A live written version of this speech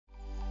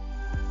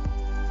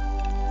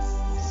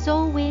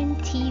Soulwind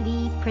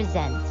TV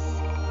presents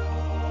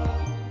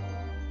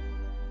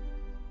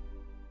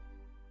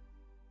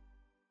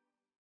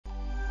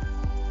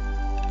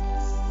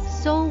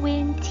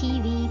Soulwind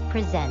TV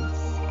presents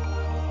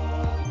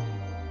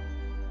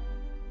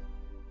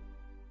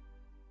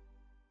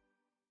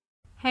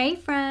Hey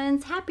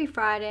friends, happy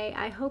Friday.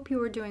 I hope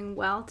you are doing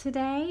well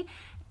today.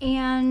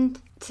 And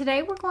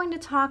today we're going to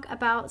talk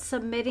about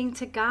submitting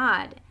to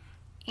God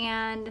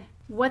and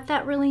what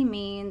that really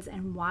means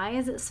and why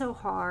is it so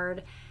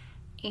hard.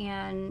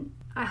 And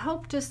I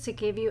hope just to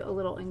give you a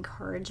little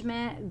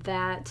encouragement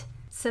that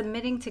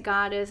submitting to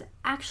God is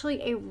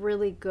actually a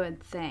really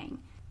good thing.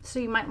 So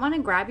you might want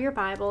to grab your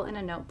Bible and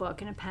a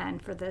notebook and a pen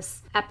for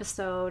this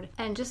episode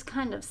and just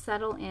kind of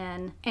settle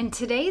in. And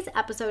today's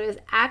episode is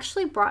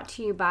actually brought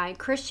to you by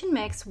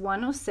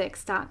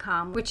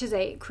ChristianMix106.com, which is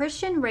a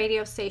Christian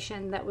radio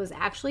station that was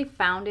actually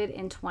founded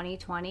in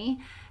 2020.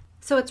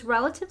 So it's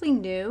relatively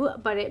new,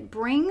 but it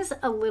brings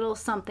a little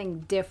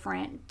something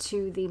different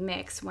to the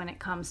mix when it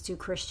comes to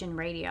Christian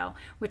radio,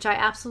 which I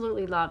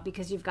absolutely love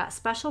because you've got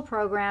special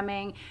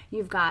programming,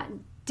 you've got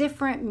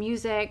different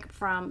music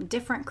from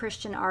different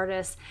Christian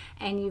artists,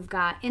 and you've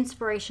got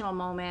inspirational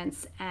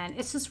moments, and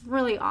it's just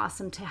really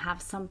awesome to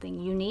have something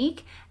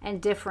unique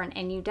and different,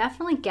 and you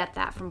definitely get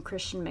that from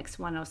Christian Mix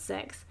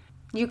 106.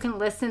 You can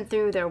listen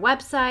through their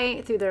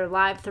website, through their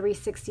Live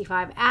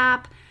 365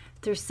 app,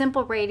 through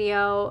Simple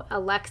Radio,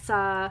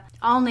 Alexa,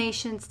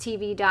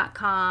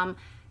 allnationstv.com,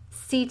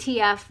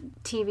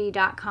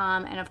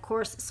 ctftv.com, and of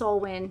course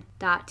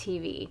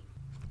soulwind.tv.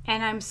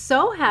 And I'm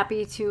so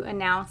happy to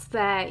announce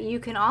that you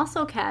can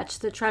also catch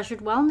the Treasured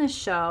Wellness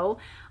Show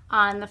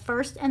on the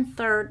first and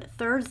third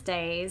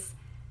Thursdays.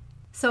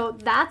 So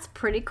that's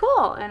pretty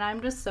cool, and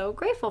I'm just so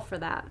grateful for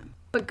that.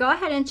 But go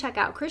ahead and check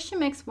out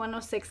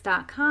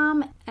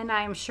ChristianMix106.com, and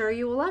I am sure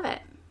you will love it.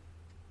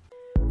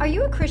 Are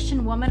you a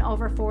Christian woman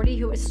over 40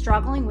 who is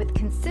struggling with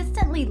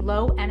consistently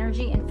low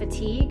energy and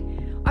fatigue?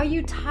 Are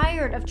you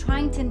tired of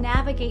trying to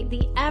navigate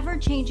the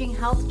ever-changing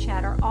health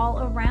chatter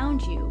all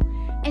around you?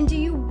 And do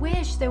you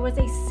wish there was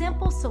a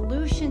simple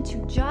solution to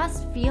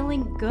just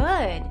feeling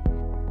good?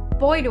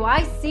 Boy, do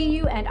I see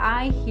you and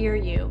I hear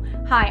you.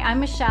 Hi, I'm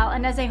Michelle,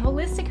 and as a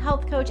holistic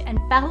health coach and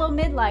fellow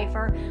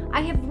midlifer,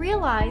 I have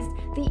realized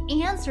the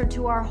answer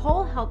to our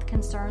whole health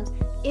concerns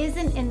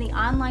isn't in the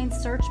online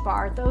search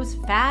bar, those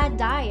fad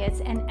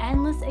diets and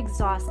endless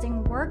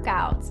exhausting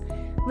workouts.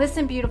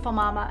 Listen, beautiful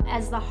mama,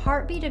 as the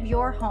heartbeat of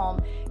your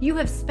home, you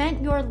have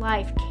spent your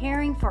life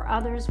caring for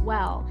others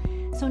well.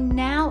 So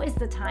now is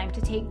the time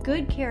to take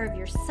good care of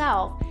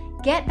yourself,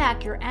 get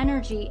back your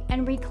energy,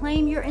 and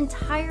reclaim your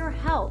entire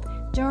health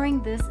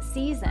during this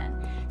season.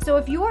 So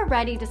if you are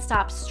ready to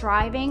stop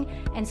striving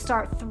and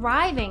start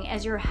thriving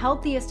as your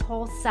healthiest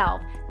whole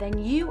self,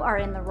 then you are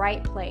in the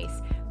right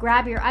place.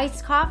 Grab your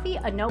iced coffee,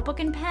 a notebook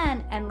and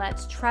pen, and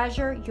let's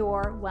treasure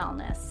your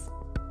wellness.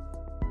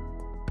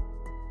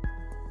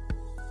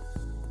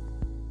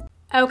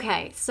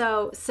 Okay,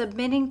 so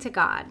submitting to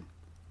God.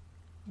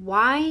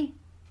 Why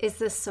is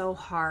this so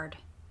hard?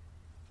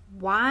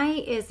 Why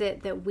is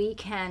it that we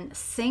can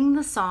sing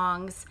the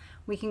songs,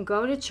 we can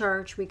go to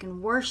church, we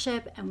can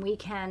worship, and we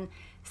can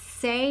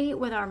say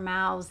with our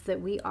mouths that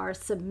we are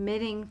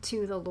submitting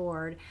to the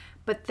Lord,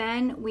 but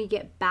then we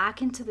get back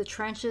into the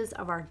trenches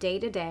of our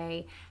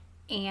day-to-day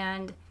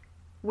and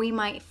we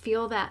might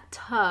feel that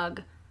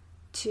tug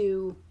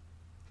to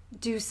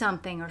do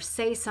something or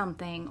say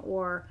something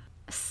or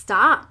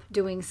stop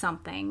doing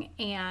something,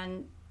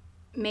 and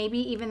maybe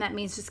even that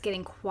means just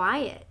getting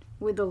quiet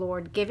with the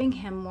Lord, giving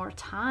him more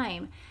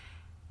time,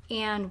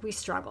 and we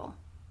struggle,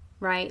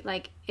 right?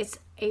 Like it's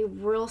a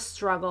real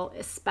struggle,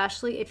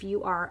 especially if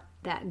you are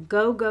that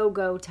go, go,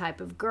 go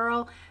type of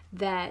girl,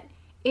 that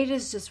it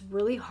is just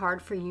really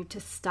hard for you to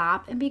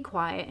stop and be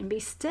quiet and be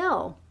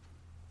still.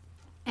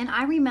 And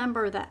I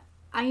remember that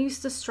I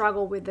used to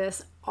struggle with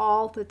this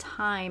all the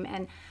time,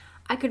 and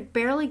I could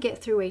barely get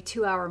through a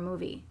 2-hour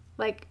movie.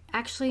 Like,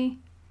 actually,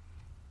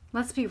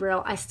 let's be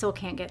real, I still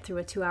can't get through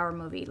a 2-hour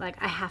movie.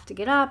 Like, I have to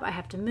get up, I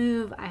have to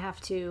move, and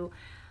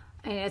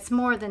it's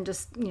more than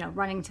just,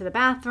 running to the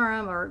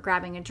bathroom or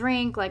grabbing a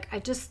drink. Like,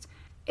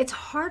 it's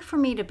hard for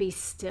me to be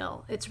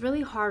still. It's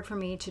really hard for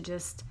me to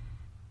just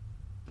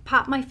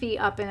pop my feet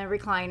up in a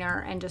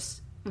recliner and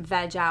just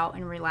veg out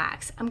and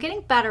relax. I'm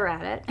getting better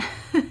at it,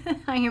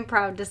 I am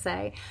proud to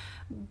say.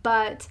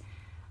 But,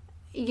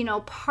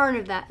 part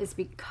of that is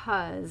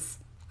because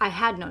I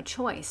had no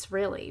choice,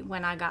 really,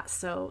 when I got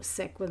so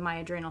sick with my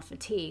adrenal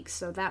fatigue.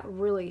 So that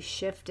really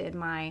shifted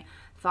my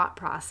thought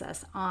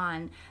process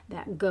on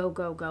that go,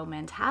 go, go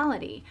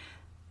mentality.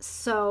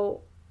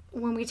 So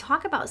when we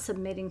talk about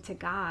submitting to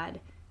God,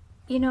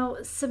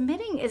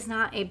 submitting is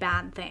not a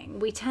bad thing.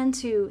 We tend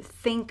to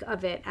think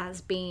of it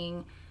as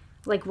being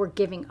like we're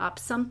giving up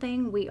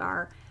something. We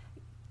are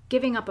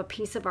giving up a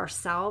piece of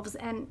ourselves.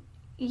 And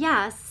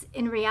yes,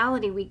 in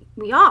reality,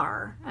 we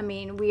are. I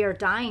mean, we are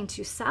dying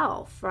to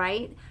self,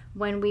 right?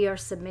 When we are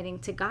submitting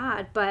to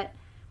God. But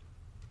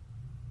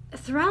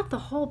throughout the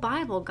whole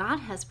Bible, God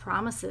has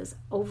promises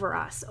over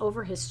us,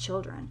 over his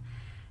children.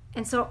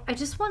 And so I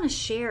just want to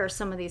share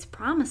some of these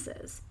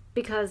promises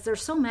because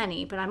there's so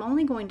many, but I'm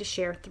only going to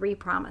share 3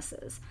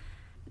 promises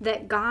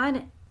that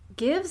God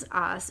gives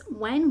us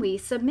when we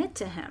submit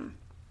to him.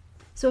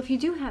 So if you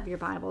do have your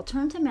Bible,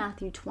 turn to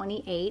Matthew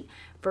 28,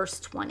 verse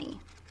 20.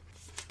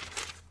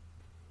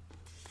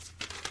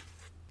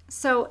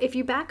 So if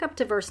you back up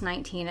to verse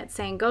 19, it's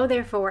saying, "Go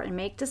therefore and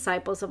make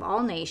disciples of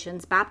all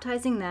nations,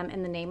 baptizing them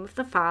in the name of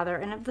the Father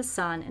and of the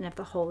Son and of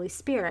the Holy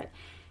Spirit."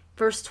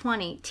 Verse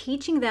 20,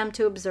 "Teaching them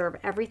to observe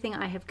everything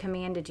I have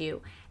commanded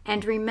you.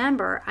 And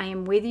remember, I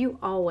am with you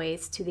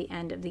always to the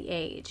end of the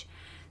age."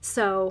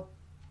 So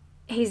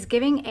he's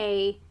giving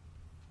a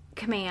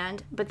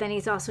command, but then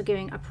he's also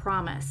giving a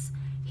promise.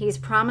 He's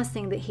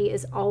promising that he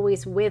is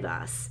always with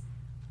us.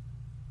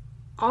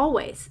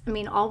 Always. I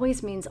mean,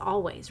 always means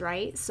always,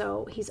 right?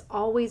 So he's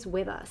always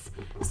with us.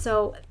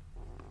 So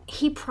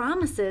he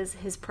promises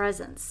his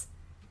presence.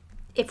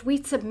 If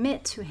we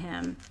submit to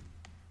him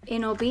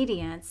in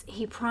obedience,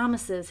 he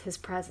promises his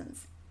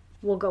presence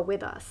will go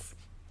with us.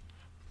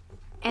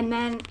 And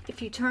then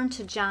if you turn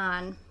to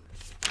John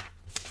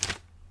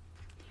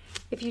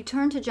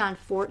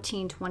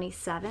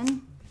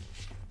 14:27,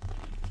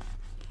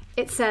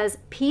 it says,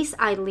 "Peace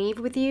I leave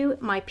with you,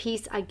 my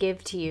peace I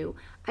give to you.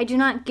 I do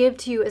not give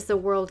to you as the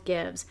world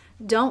gives.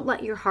 Don't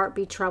let your heart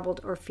be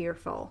troubled or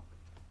fearful."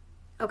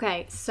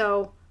 Okay,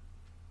 so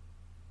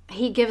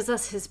he gives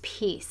us his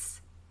peace.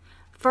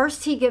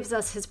 First, he gives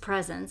us his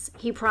presence.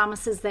 He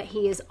promises that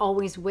he is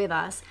always with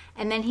us.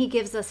 And then he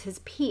gives us his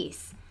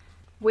peace,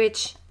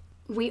 which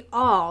we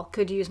all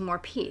could use more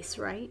peace,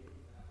 right?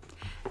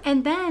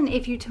 And then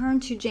if you turn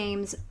to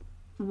James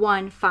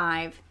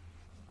 1:5,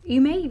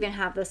 you may even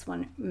have this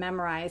one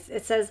memorized.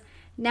 It says,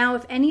 "Now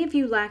if any of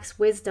you lacks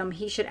wisdom,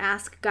 he should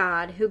ask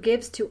God, who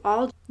gives to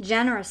all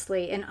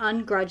generously and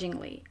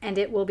ungrudgingly, and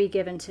it will be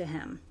given to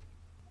him."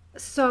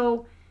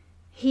 So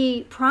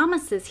he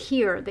promises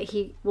here that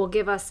he will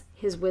give us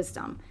his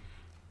wisdom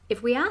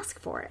if we ask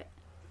for it.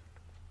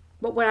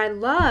 But what I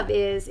love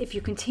is if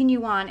you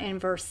continue on in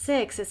verse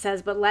 6, it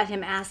says, "But let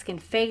him ask in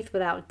faith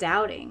without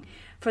doubting.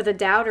 For the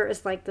doubter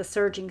is like the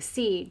surging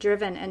sea,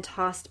 driven and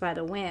tossed by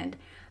the wind.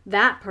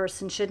 That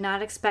person should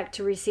not expect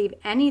to receive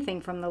anything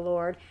from the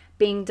Lord,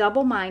 being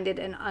double-minded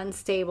and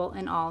unstable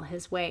in all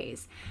his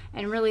ways."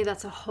 And really,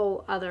 that's a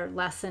whole other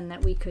lesson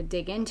that we could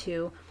dig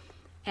into,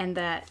 and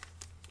that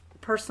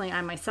personally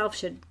I myself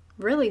should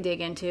really dig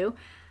into,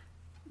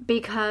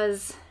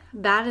 because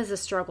that is a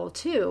struggle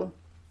too,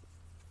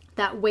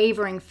 that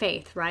wavering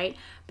faith, right?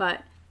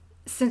 But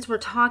since we're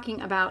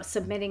talking about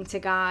submitting to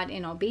God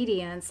in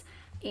obedience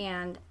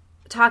and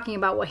talking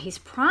about what he's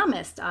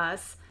promised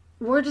us,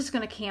 we're just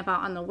going to camp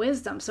out on the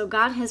wisdom. So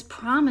God has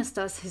promised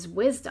us his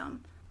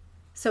wisdom.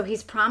 So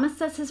he's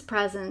promised us his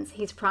presence,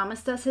 he's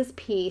promised us his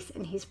peace,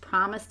 and he's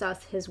promised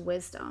us his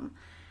wisdom.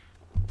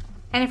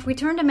 And if we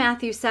turn to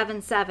Matthew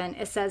 7:7,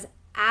 it says,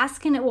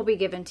 "Ask and it will be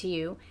given to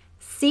you.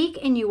 Seek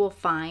and you will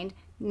find.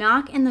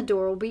 Knock and the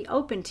door will be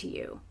open to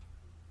you."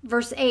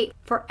 Verse 8,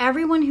 "For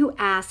everyone who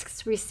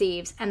asks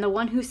receives, and the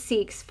one who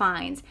seeks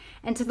finds,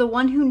 and to the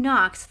one who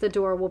knocks the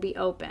door will be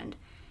opened."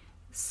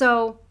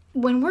 So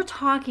when we're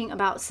talking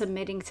about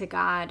submitting to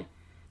God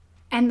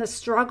and the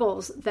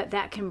struggles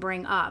that can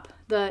bring up,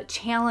 the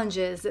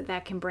challenges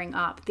that can bring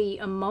up, the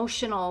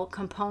emotional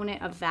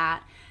component of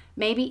that,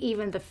 maybe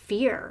even the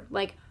fear,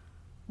 like,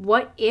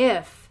 what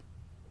if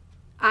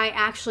I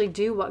actually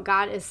do what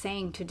God is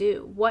saying to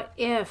do? What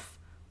if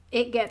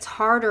it gets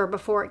harder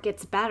before it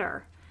gets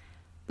better?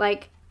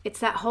 Like, it's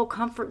that whole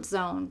comfort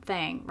zone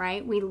thing,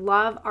 right? We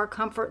love our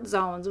comfort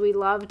zones. We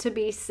love to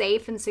be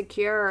safe and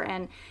secure.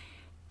 And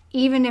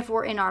even if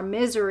we're in our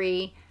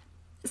misery,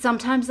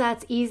 sometimes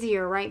that's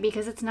easier, right?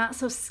 Because it's not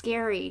so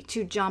scary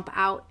to jump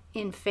out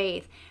in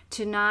faith,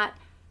 to not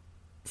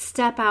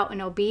step out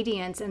in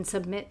obedience and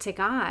submit to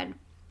God.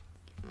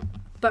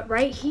 But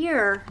right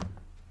here,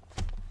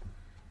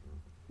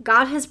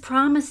 God has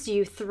promised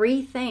you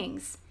 3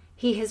 things.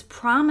 He has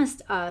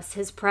promised us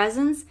his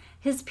presence,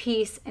 his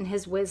peace, and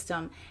his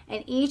wisdom.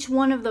 And each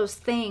one of those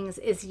things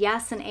is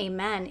yes and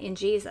amen in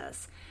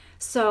Jesus.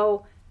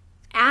 So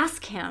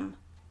ask him.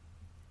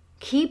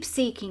 Keep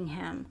seeking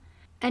him.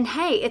 And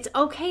hey, it's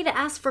okay to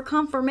ask for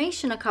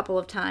confirmation a couple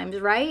of times,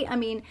 right? I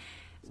mean,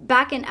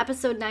 back in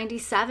episode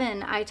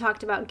 97, I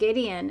talked about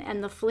Gideon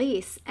and the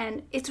fleece,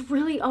 and it's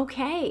really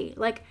okay.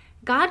 Like,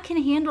 God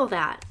can handle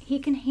that. He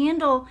can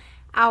handle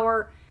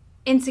our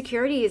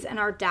insecurities and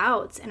our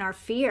doubts and our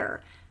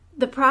fear.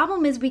 The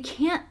problem is we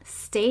can't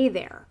stay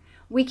there.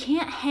 We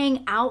can't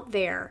hang out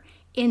there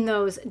in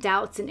those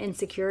doubts and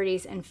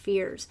insecurities and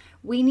fears.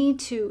 We need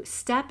to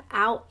step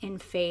out in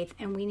faith,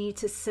 and we need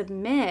to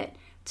submit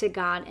to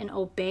God and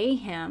obey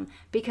him,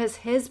 because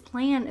his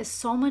plan is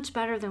so much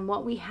better than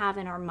what we have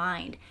in our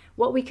mind,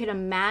 what we could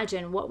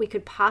imagine, what we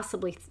could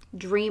possibly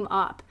dream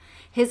up.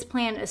 His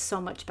plan is so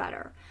much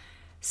better.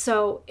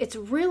 So it's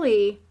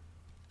really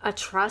a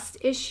trust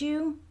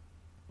issue,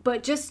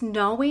 but just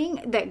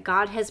knowing that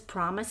God has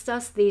promised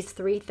us these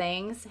 3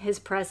 things, his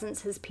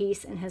presence, his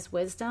peace, and his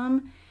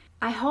wisdom,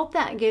 I hope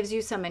that gives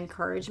you some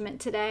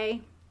encouragement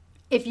today.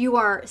 If you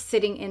are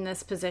sitting in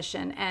this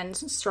position and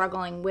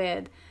struggling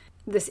with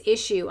this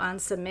issue on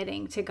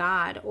submitting to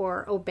God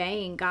or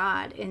obeying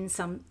God in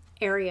some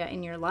area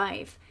in your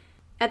life,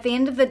 at the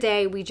end of the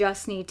day, we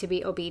just need to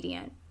be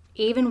obedient,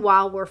 even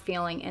while we're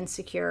feeling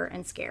insecure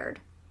and scared,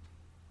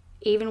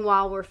 even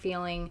while we're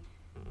feeling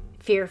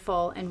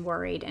fearful and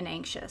worried and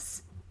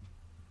anxious,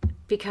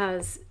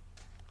 because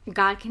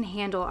God can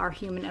handle our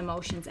human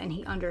emotions and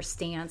He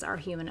understands our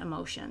human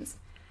emotions.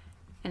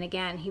 And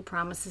again, He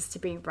promises to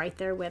be right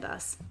there with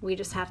us. We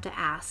just have to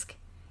ask,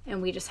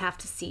 and we just have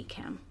to seek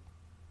Him.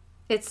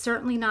 It's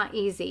certainly not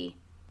easy,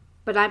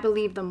 but I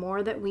believe the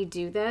more that we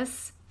do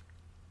this,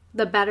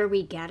 the better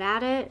we get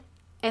at it,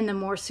 and the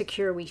more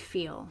secure we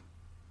feel.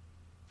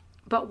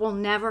 But we'll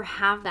never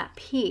have that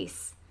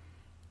peace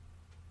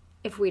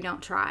if we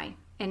don't try,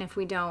 and if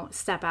we don't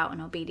step out in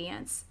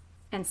obedience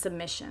and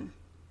submission.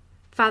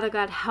 Father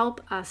God, help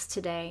us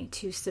today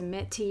to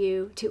submit to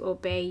You, to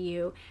obey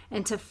You,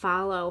 and to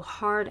follow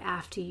hard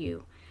after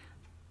You.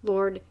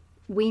 Lord,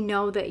 we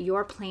know that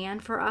Your plan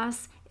for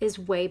us is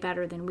way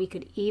better than we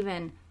could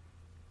even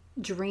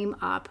dream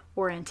up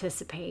or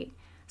anticipate.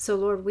 So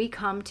Lord, we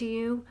come to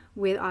You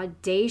with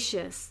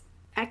audacious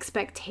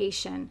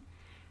expectation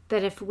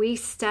that if we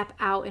step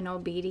out in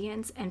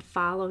obedience and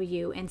follow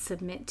You and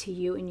submit to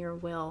You in Your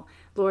will,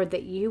 Lord,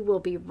 that You will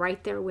be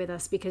right there with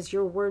us because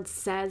Your word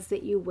says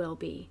that You will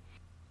be.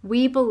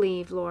 We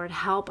believe, Lord,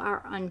 help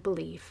our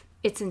unbelief.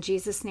 It's in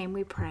Jesus' name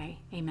we pray.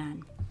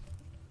 Amen.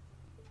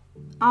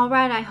 All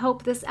right, I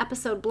hope this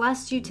episode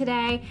blessed you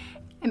today.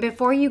 And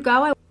before you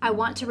go, I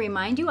want to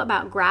remind you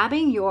about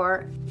grabbing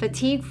your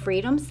fatigue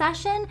freedom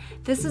session.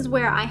 This is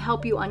where I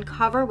help you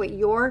uncover what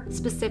your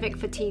specific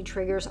fatigue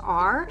triggers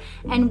are,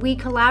 and we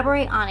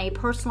collaborate on a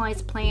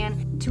personalized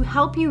plan to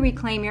help you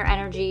reclaim your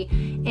energy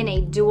in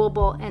a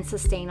doable and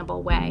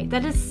sustainable way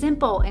that is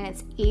simple and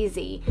it's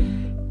easy.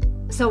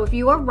 So if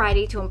you are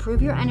ready to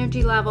improve your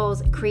energy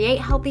levels, create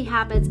healthy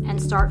habits, and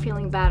start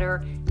feeling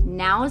better,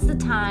 now is the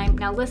time.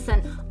 Now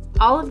listen,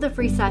 all of the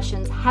free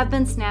sessions have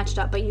been snatched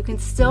up, but you can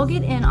still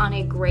get in on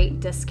a great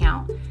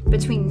discount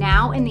between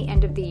now and the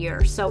end of the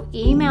year. So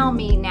email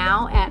me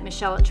now at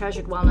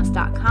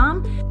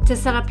michelle@treasuredwellness.com to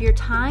set up your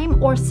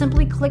time, or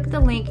simply click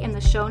the link in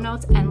the show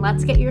notes and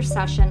let's get your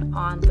session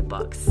on the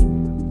books.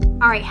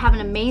 All right, have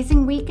an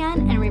amazing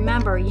weekend, and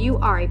remember, you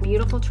are a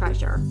beautiful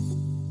treasure.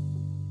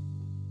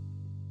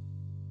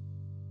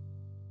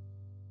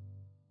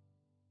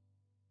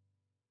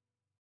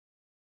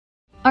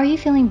 Are you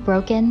feeling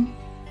broken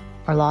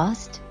or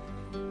lost?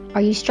 Are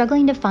you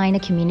struggling to find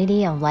a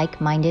community of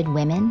like-minded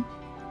women?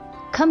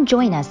 Come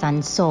join us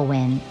on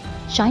Soulwin,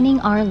 Shining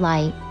Our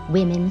Light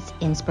Women's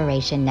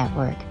Inspiration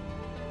Network.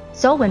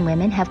 Soulwin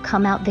women have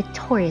come out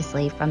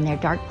victoriously from their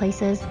dark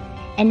places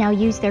and now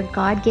use their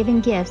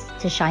God-given gifts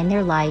to shine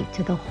their light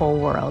to the whole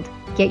world.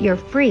 Get your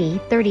free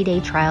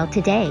 30-day trial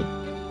today.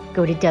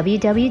 Go to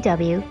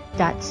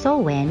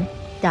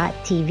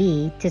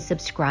www.soulwin.tv to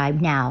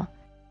subscribe now.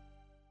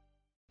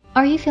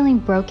 Are you feeling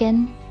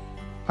broken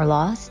or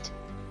lost?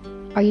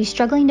 Are you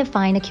struggling to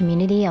find a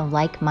community of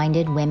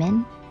like-minded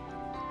women?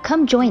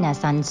 Come join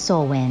us on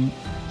Soulwin,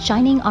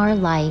 Shining Our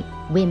Light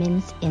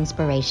Women's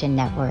Inspiration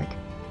Network.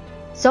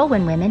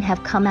 Soulwin women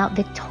have come out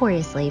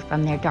victoriously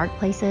from their dark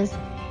places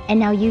and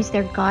now use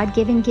their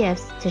God-given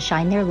gifts to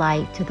shine their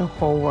light to the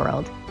whole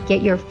world.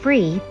 Get your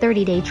free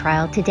 30-day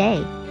trial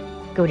today.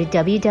 Go to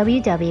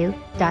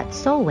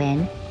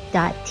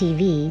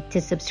www.soulwin.tv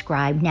to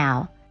subscribe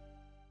now.